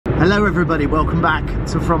Hello everybody, welcome back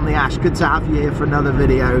to From the Ash. Good to have you here for another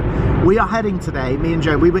video. We are heading today, me and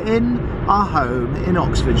Joe, we were in our home in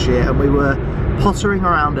Oxfordshire and we were pottering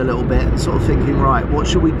around a little bit and sort of thinking, right, what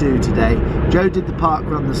should we do today? Joe did the park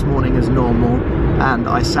run this morning as normal and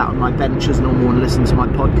I sat on my bench as normal and listened to my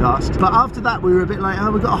podcast. But after that we were a bit like,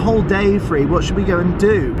 oh, we've got a whole day free, what should we go and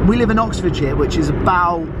do? We live in Oxfordshire, which is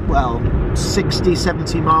about, well,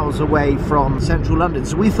 60-70 miles away from central London.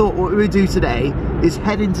 So we thought what we would do today is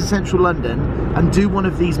head into central London and do one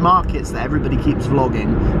of these markets that everybody keeps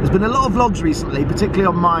vlogging. There's been a lot of vlogs recently, particularly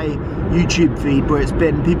on my YouTube feed, where it's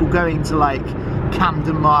been people going to like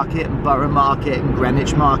Camden Market and Borough Market and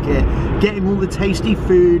Greenwich Market, getting all the tasty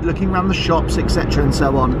food, looking around the shops, etc. and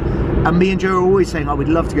so on. And me and Joe are always saying, oh, we'd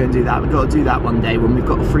love to go and do that. We've got to do that one day when we've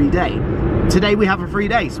got a free day. Today we have a free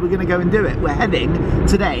day, so we're going to go and do it. We're heading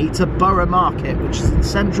today to Borough Market, which is in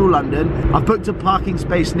central London. I've booked a parking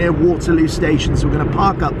space near Waterloo Station, so we're going to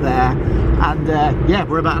park up there. And yeah,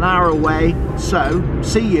 we're about an hour away. So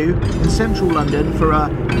see you in central London for a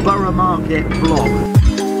Borough Market vlog.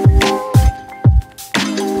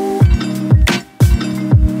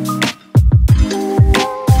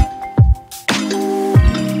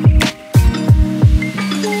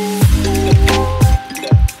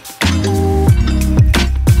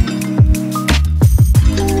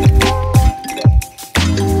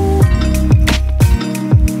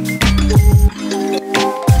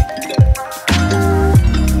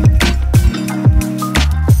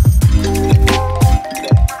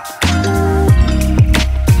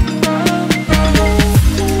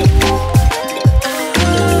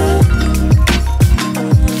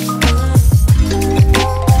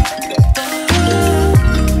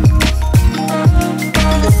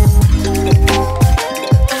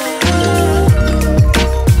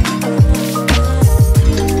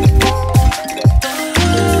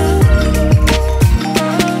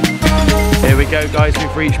 Guys,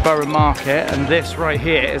 we've reached Borough Market and this right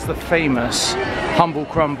here is the famous Humble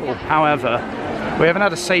Crumble. However, we haven't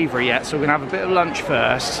had a savoury yet, so we're going to have a bit of lunch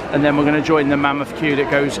first and then we're going to join the mammoth queue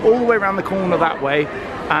that goes all the way around the corner that way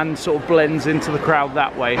and sort of blends into the crowd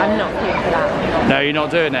that way. I'm not here for that. No, you're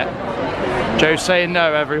not doing it. Joe's saying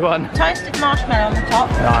no, everyone. Toasted marshmallow on the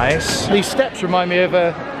top. Nice. These steps remind me of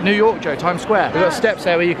New York, Joe, Times Square. We've got steps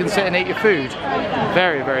there where you can sit and eat your food.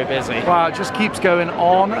 Very, very busy. Wow, it just keeps going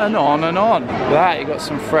on and on and on. Look at that, you've got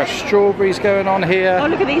some fresh strawberries going on here. Oh,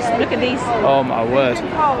 look at these, look at these. Oh my word.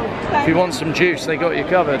 If you want some juice, they got you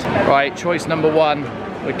covered. Right, choice number one.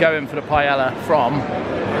 We're going for the paella from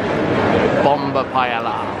Bomba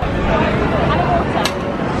Paella.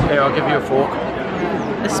 Here, I'll give you a fork.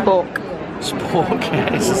 A spork. Spork,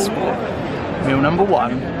 yeah, it's a spork. Meal number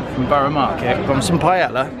one from Borough Market. From some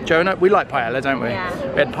paella. Jonah, we like paella, don't we?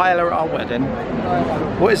 Yeah. We had paella at our wedding.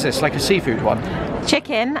 What is this, like a seafood one?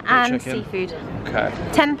 Chicken and seafood. Okay.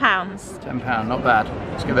 £10. £10, not bad.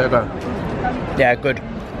 Let's give it a go. Yeah, good.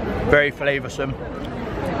 Very flavoursome.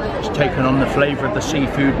 It's taken on the flavour of the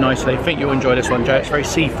seafood nicely. I think you'll enjoy this one, Joe. It's very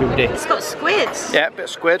seafoody. It's got squids. Yeah, a bit of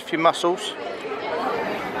squid, a few mussels.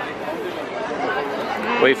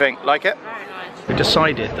 What do you think? Like it? Very nice. We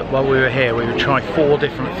decided that while we were here we would try 4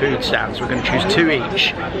 different food stands. We're going to choose 2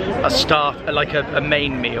 each. A start, like a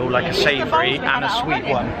main meal, like a savoury and a sweet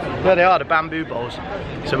one. There they are, the bamboo bowls.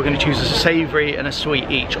 So we're going to choose a savoury and a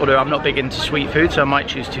sweet each, although I'm not big into sweet food, so I might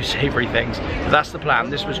choose 2 savoury things. But that's the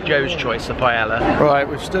plan. This was Joe's choice, the paella. Right,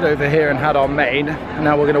 we've stood over here and had our main.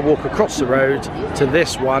 Now we're going to walk across the road to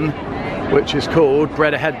this one, which is called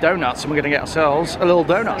Bread Ahead Donuts, and we're going to get ourselves a little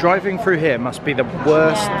donut. Driving through here must be the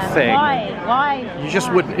worst thing. Why? You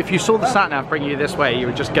just wouldn't, if you saw the sat-nav bring you this way, you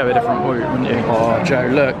would just go a different route, wouldn't you? Oh, Joe,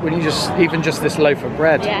 look, when you just, even just this loaf of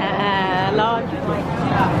bread. Yeah, large.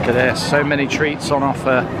 Look at this, so many treats on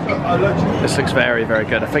offer. This looks very, very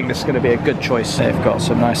good. I think this is going to be a good choice. They've got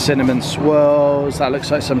some nice cinnamon swirls. That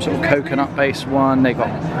looks like some sort of coconut-based one. They've got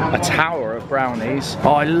a tower of brownies.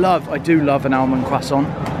 Oh, I do love an almond croissant.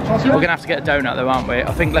 We're going to have to get a donut though, aren't we?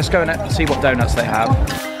 I think let's go and see what donuts they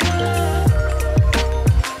have.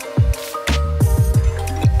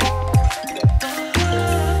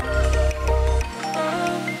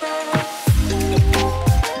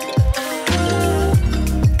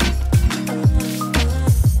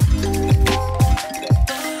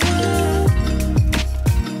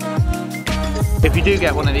 If you do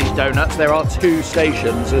get one of these donuts, there are 2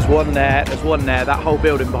 stations. There's one there, that whole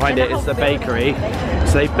building behind it is the bakery.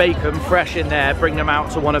 So they bake them fresh in there, bring them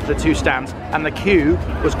out to one of the 2 stands, and the queue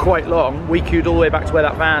was quite long. We queued all the way back to where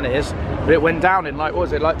that van is, but it went down in like, what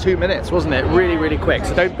was it, like 2 minutes, wasn't it? Really, really quick,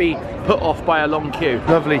 so don't be put off by a long queue.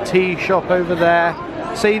 Lovely tea shop over there.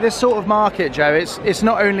 See, this sort of market, Joe, it's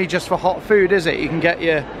not only just for hot food, is it? You can get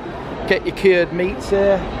your Get your cured meats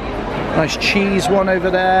here. Nice cheese one over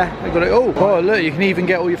there. They've got it. Oh, look, you can even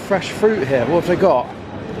get all your fresh fruit here. What have they got?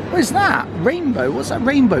 What is that? Rainbow? What's that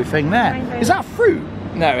rainbow thing there? Rainbow. Is that fruit?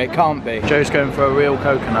 No, it can't be. Joe's going for a real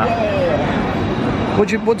coconut. What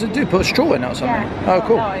did it do? Put a straw in it or something? Yeah. Oh,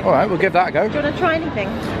 cool. All right, we'll give that a go. Do you want to try anything?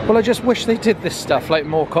 Well, I just wish they did this stuff like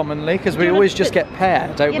more commonly, because we always just get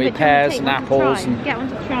pear, don't we? Pears and apples. And get one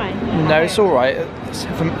to try. No, it's all right.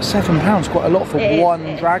 £7, quite a lot for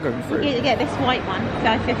one dragon fruit. You get this white one,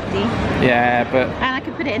 $5.50. Yeah, but. And I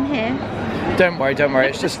can put it in here. Don't worry, don't worry.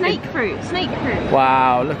 It's just snake fruit. Snake fruit.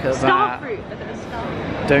 Wow, look at star that. Fruit. Look at the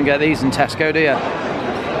star. Don't get these in Tesco, do you?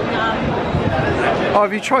 No. Oh,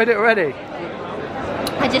 have you tried it already?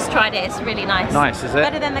 I just tried it, it's really nice. Nice, is it?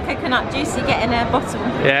 Better than the coconut juice you get in a bottle.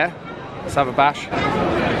 Yeah? Let's have a bash.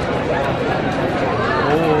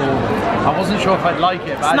 Oh, I wasn't sure if I'd like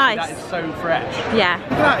it, but nice. That is so fresh. Yeah.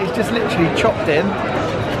 Look at that, it's just literally chopped in,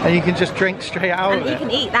 and you can just drink straight out of it. And you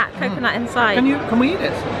can eat that coconut inside. Can we eat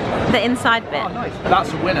it? The inside bit. Oh, nice.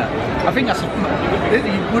 That's a winner. I think that's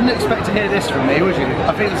you wouldn't expect to hear this from me, would you?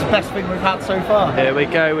 I think it's the best thing we've had so far. Here we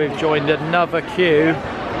go, we've joined another queue.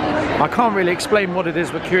 I can't really explain what it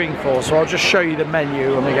is we're queuing for, so I'll just show you the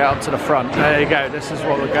menu when we get up to the front. There you go, this is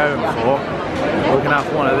what we're going for. We're gonna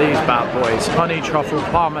have one of these bad boys. Honey truffle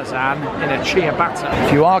parmesan in a ciabatta.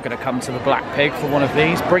 If you are gonna come to the Black Pig for one of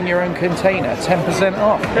these, bring your own container, 10%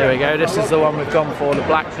 off. There we go, this is the one we've gone for, the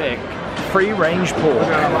Black Pig. Free range pork.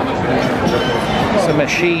 It's a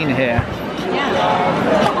machine here.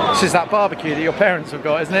 This is that barbecue that your parents have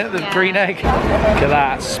got, isn't it? The green egg. Look at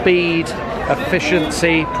that. Speed,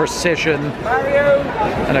 efficiency, precision,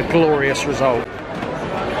 and a glorious result.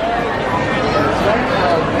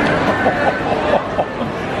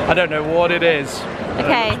 I don't know what it is.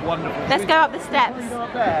 Okay, let's go up the steps. Can we go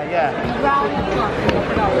up there? Yeah.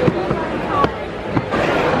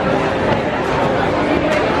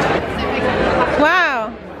 Wow.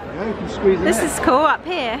 This is cool up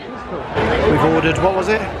here. We've ordered, what was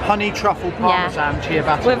it? Honey truffle parmesan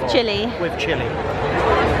ciabatta. With chili. With chili.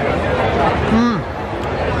 Mmm.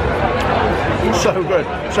 So good.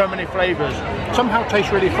 So many flavours. Somehow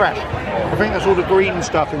tastes really fresh. I think that's all the green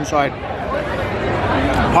stuff inside.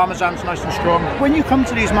 Parmesan's nice and strong. When you come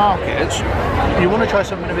to these markets, you want to try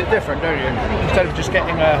something a bit different, don't you? Instead of just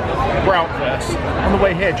getting a bratwurst. On the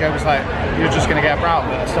way here, Joe was like, you're just going to get a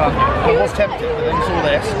bratwurst. So I was tempted, but then saw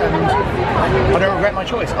this, and I don't regret my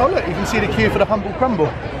choice. Oh look, you can see the queue for the humble crumble.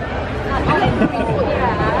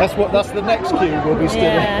 That's the next queue we'll be still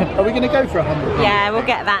in. Are we going to go for a humble crumble? Yeah, we'll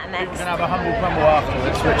get that next. We're going to have a humble crumble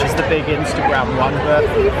afterwards, which is the big Instagram one, but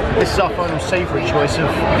this is our final savoury choice of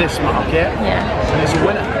this market. Yeah. And it's a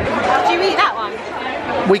winner. Do you eat that one?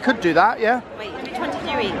 We could do that, yeah. Wait, which one did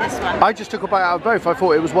you eat? This one? I just took a bite out of both. I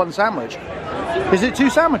thought it was one sandwich. Is it two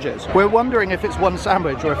sandwiches? We're wondering if it's one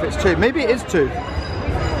sandwich or if it's two. Maybe it is two.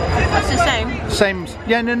 It's the same. Same.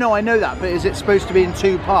 Yeah, no, I know that, but is it supposed to be in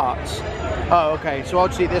two parts? Oh, okay, so I'll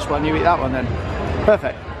just eat this one, you eat that one then.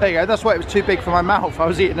 Perfect. There you go, that's why it was too big for my mouth. I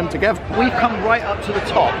was eating them together. We've come right up to the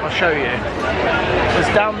top, I'll show you.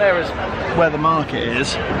 Because down there is where the market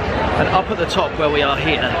is. And up at the top where we are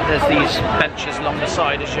here, there's these benches along the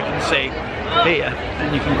side, as you can see here.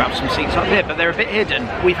 And you can grab some seats up here, but they're a bit hidden.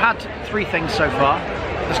 We've had 3 things so far.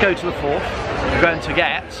 Let's go to the 4th. We're going to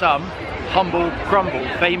get some humble crumble,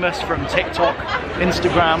 famous from TikTok,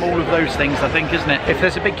 Instagram, all of those things, I think, isn't it? If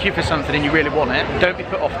there's a big queue for something and you really want it, don't be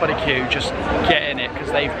put off by the queue, just get in it, because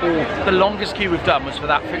they've all, the longest queue we've done was for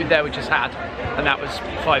that food there we just had, and that was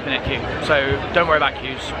 5-minute queue. So don't worry about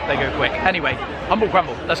queues, they go quick. Anyway, humble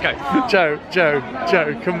crumble, let's go. Joe,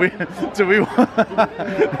 can we, do we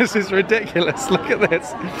want, this is ridiculous, look at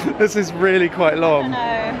this. This is really quite long. No,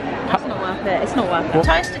 that's not worth it, it's not worth it.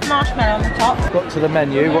 Toasted marshmallow on the top. Got to the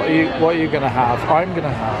menu, what are you gonna have? I'm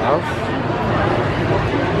gonna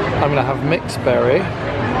have mixed berry,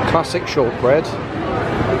 classic shortbread,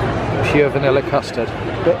 pure vanilla custard.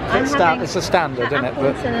 But it's a standard, isn't it?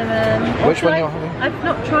 But cinnamon. Which one you're having? I've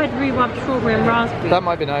not tried rhubarb, strawberry and raspberry. That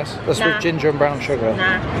might be nice. That's with ginger and brown sugar.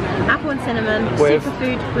 Nah. Apple and cinnamon, with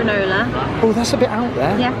superfood granola. Oh, that's a bit out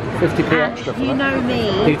there. Yeah. 50p extra for you that. know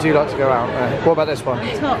me. You do like to go out there. What about this one?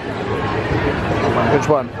 Top. Which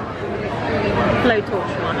one?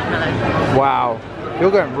 Blowtorch marshmallow. Wow.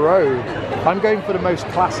 You're going rogue. I'm going for the most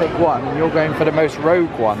classic one, and you're going for the most rogue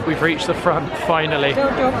one. We've reached the front, finally.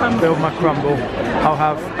 Build your crumble. Build my crumble. I'll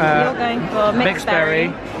have you're going for mixed berry.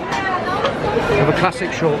 Have a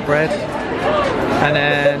classic shortbread. And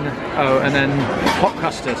then hot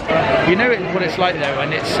custard. You know what it's like though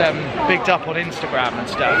when it's bigged up on Instagram and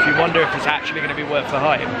stuff. You wonder if it's actually going to be worth the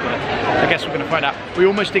hype, but I guess we're going to find out. We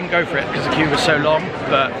almost didn't go for it because the queue was so long,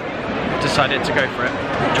 but decided to go for it.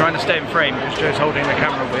 I'm trying to stay in frame because Joe's holding the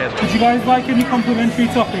camera weird. Would you guys like any complimentary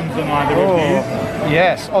toppings on either of these?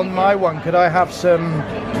 Yes, on my one, could I have some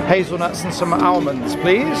hazelnuts and some almonds,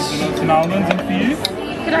 please? Hazelnuts and almonds, and for you?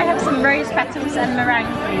 Could I have some rose petals and meringue?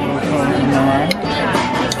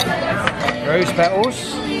 Rose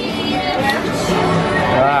petals.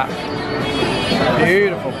 Ah,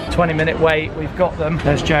 beautiful. 20-minute wait, we've got them.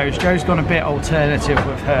 There's Joe's. Joe's gone a bit alternative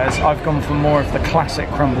with hers. I've gone for more of the classic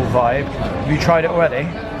crumble vibe. Have you tried it already?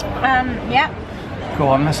 Yeah. Go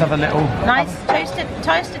on, let's have a little... Nice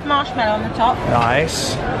toasted marshmallow on the top.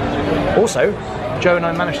 Nice. Also, Joe and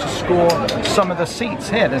I managed to score some of the seats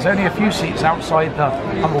here. There's only a few seats outside the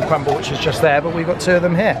humble crumble, which is just there, but we've got 2 of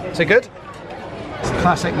them here. Is it good? It's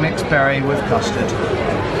classic mixed berry with custard.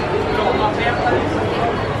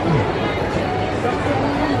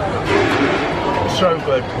 So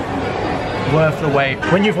good. Worth the wait.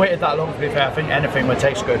 When you've waited that long, to be fair, I think anything would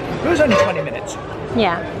taste good. It was only 20 minutes.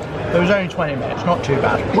 Yeah. It was only 20 minutes, not too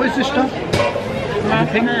bad. What is this stuff?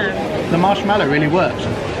 The marshmallow really works.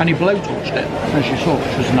 And he blowtorched it, as you saw,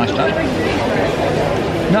 which was a nice touch.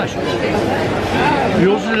 Nice.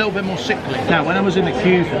 Yours is a little bit more sickly. Now, when I was in the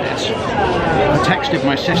queue for this, I texted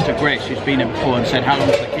my sister Grace, who's been here before, and said, how long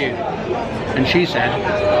is the queue? And she said,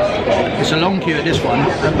 it's a long queue at this one,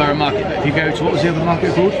 at Borough Market, but if you go to, what was the other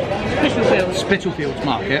market called? Spitalfields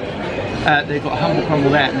Market. They've got a humble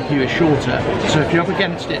crumble there and the queue is shorter. So if you're up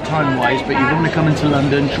against it time-wise, but you want to come into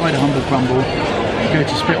London, try the humble crumble, go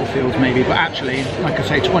to Spitalfields maybe, but actually, like I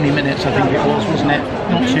say, 20 minutes I think it was, wasn't it?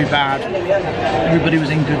 Not too bad. Everybody was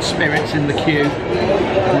in good spirits in the queue,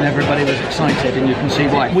 and everybody was excited, and you can see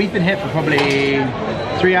why. We've been here for probably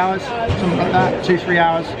 3 hours, something like that, 2-3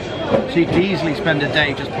 hours. So you could easily spend a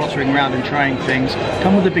day just pottering around and trying things.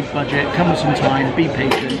 Come with a big budget, come with some time, be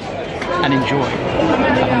patient, and enjoy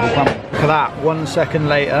the humble crumble. Look at that, 1 second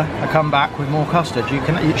later, I come back with more custard.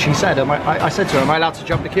 She said, I said to her, am I allowed to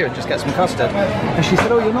jump the queue and just get some custard? And she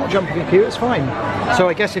said, oh, you're not jumping the queue, it's fine. So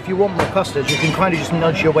I guess if you want more custard, you can kind of just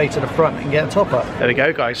nudge your way to the front and get a top up. There we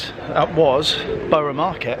go, guys. That was Borough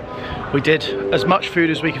Market. We did as much food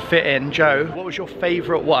as we could fit in. Joe, what was your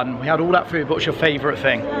favourite one? We had all that food, but what was your favourite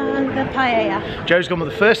thing? The paella. Joe's gone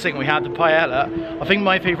with the first thing we had, the paella. I think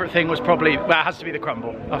my favourite thing was probably, well, it has to be the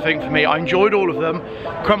crumble. I think for me, I enjoyed all of them.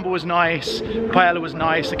 Crumble was nice, paella was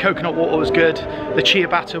nice, the coconut water was good, the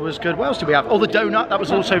ciabatta was good. What else did we have? Oh, the donut, that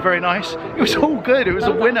was also very nice. It was all good, it was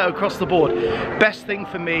a winner across the board. Best thing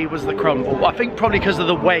for me was the crumble. I think probably because of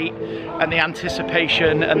the wait and the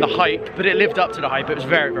anticipation and the hype, but it lived up to the hype. It was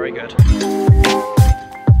very, very good.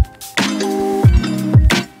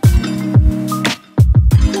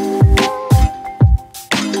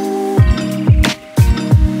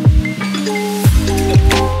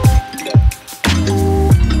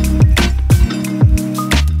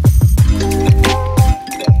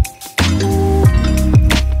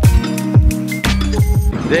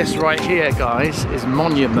 This right here, guys, is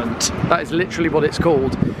Monument. That is literally what it's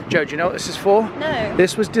called. Joe, do you know what this is for? No.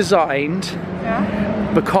 This was designed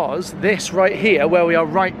because this right here, where we are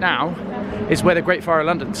right now, is where the Great Fire of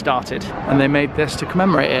London started. And they made this to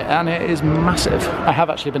commemorate it, and it is massive. I have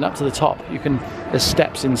actually been up to the top. There's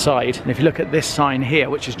steps inside. And if you look at this sign here,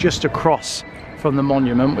 which is just across from the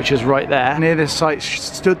monument, which is right there. Near this site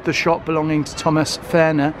stood the shop belonging to Thomas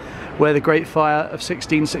Ferner, where the Great Fire of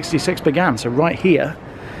 1666 began. So right here,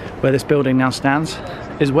 where this building now stands,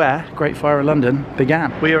 is where Great Fire of London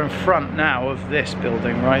began. We are in front now of this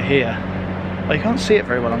building right here. Oh, you can't see it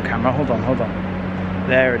very well on camera. Hold on, hold on.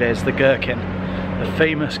 There it is, the gherkin, the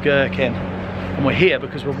famous gherkin. And we're here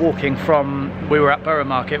because we're walking from, we were at Borough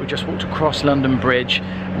Market, we just walked across London Bridge.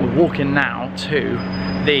 We're walking now to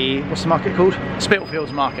the, what's the market called?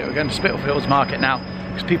 Spitalfields Market. We're going to Spitalfields Market now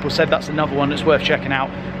because people said that's another one that's worth checking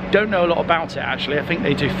out. Don't know a lot about it actually. I think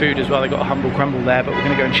they do food as well. They've got a humble crumble there, but we're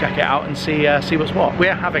going to go and check it out and see what's what.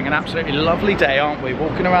 We're having an absolutely lovely day, aren't we?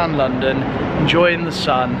 Walking around London, enjoying the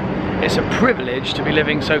sun. It's a privilege to be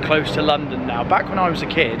living so close to London now. Back when I was a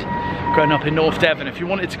kid, growing up in North Devon, if you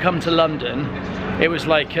wanted to come to London, it was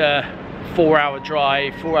like a 4-hour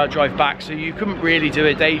drive back, so you couldn't really do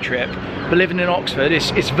a day trip. But living in Oxford,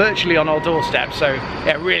 it's virtually on our doorstep, so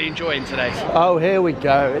yeah, really enjoying today. Oh, here we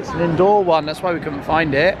go. It's an indoor one, that's why we couldn't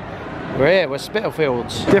find it. We're here, we're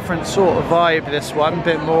Spitalfields. Different sort of vibe, this one, a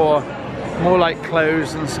bit more like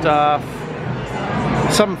clothes and stuff.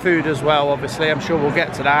 Some food as well, obviously, I'm sure we'll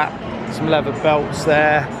get to that. Some leather belts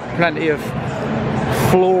there, plenty of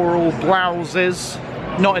floral blouses.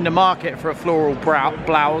 Not in the market for a floral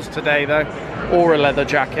blouse today though, or a leather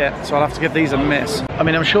jacket, so I'll have to give these a miss. I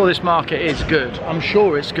mean, I'm sure this market is good. I'm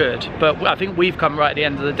sure it's good, but I think we've come right at the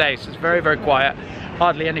end of the day, so it's very, very quiet.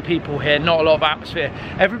 hardly any people here, not a lot of atmosphere.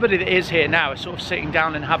 Everybody that is here now is sort of sitting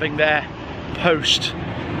down and having their post,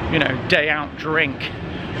 you know, day out drink,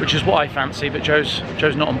 which is what I fancy, but Joe's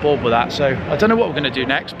not on board with that, so I don't know what we're going to do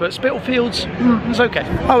next, but Spitalfields, it's okay.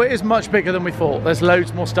 Oh, it is much bigger than we thought. There's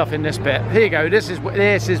loads more stuff in this bit. Here you go, this is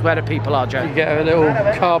where the people are, Joe. You get a little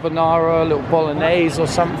carbonara, a little bolognese or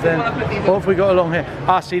something. What have we got along here?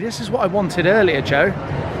 Ah, see, this is what I wanted earlier, Joe.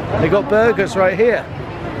 They got burgers right here.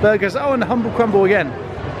 Burgers, oh, and Humble Crumble again.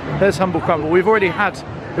 There's Humble Crumble. We've already had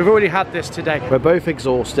this today. We're both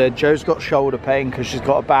exhausted. Joe's got shoulder pain because she's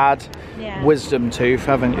got a bad wisdom tooth,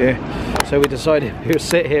 haven't you? So we decided we'll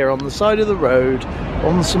sit here on the side of the road,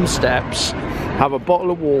 on some steps, have a bottle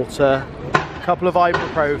of water, a couple of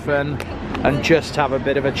ibuprofen, and just have a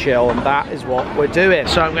bit of a chill, and that is what we're doing.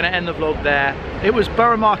 So I'm going to end the vlog there.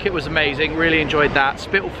 Borough Market was amazing, really enjoyed that.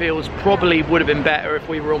 Spitalfields probably would have been better if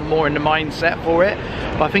we were more in the mindset for it,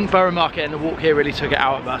 but I think Borough Market and the walk here really took it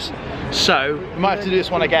out of us. So we might have to do this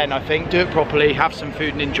one again, I think. Do it properly, have some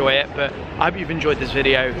food and enjoy it. But I hope you've enjoyed this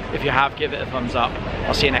video. If you have, give it a thumbs up.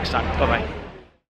 I'll see you next time. Bye bye.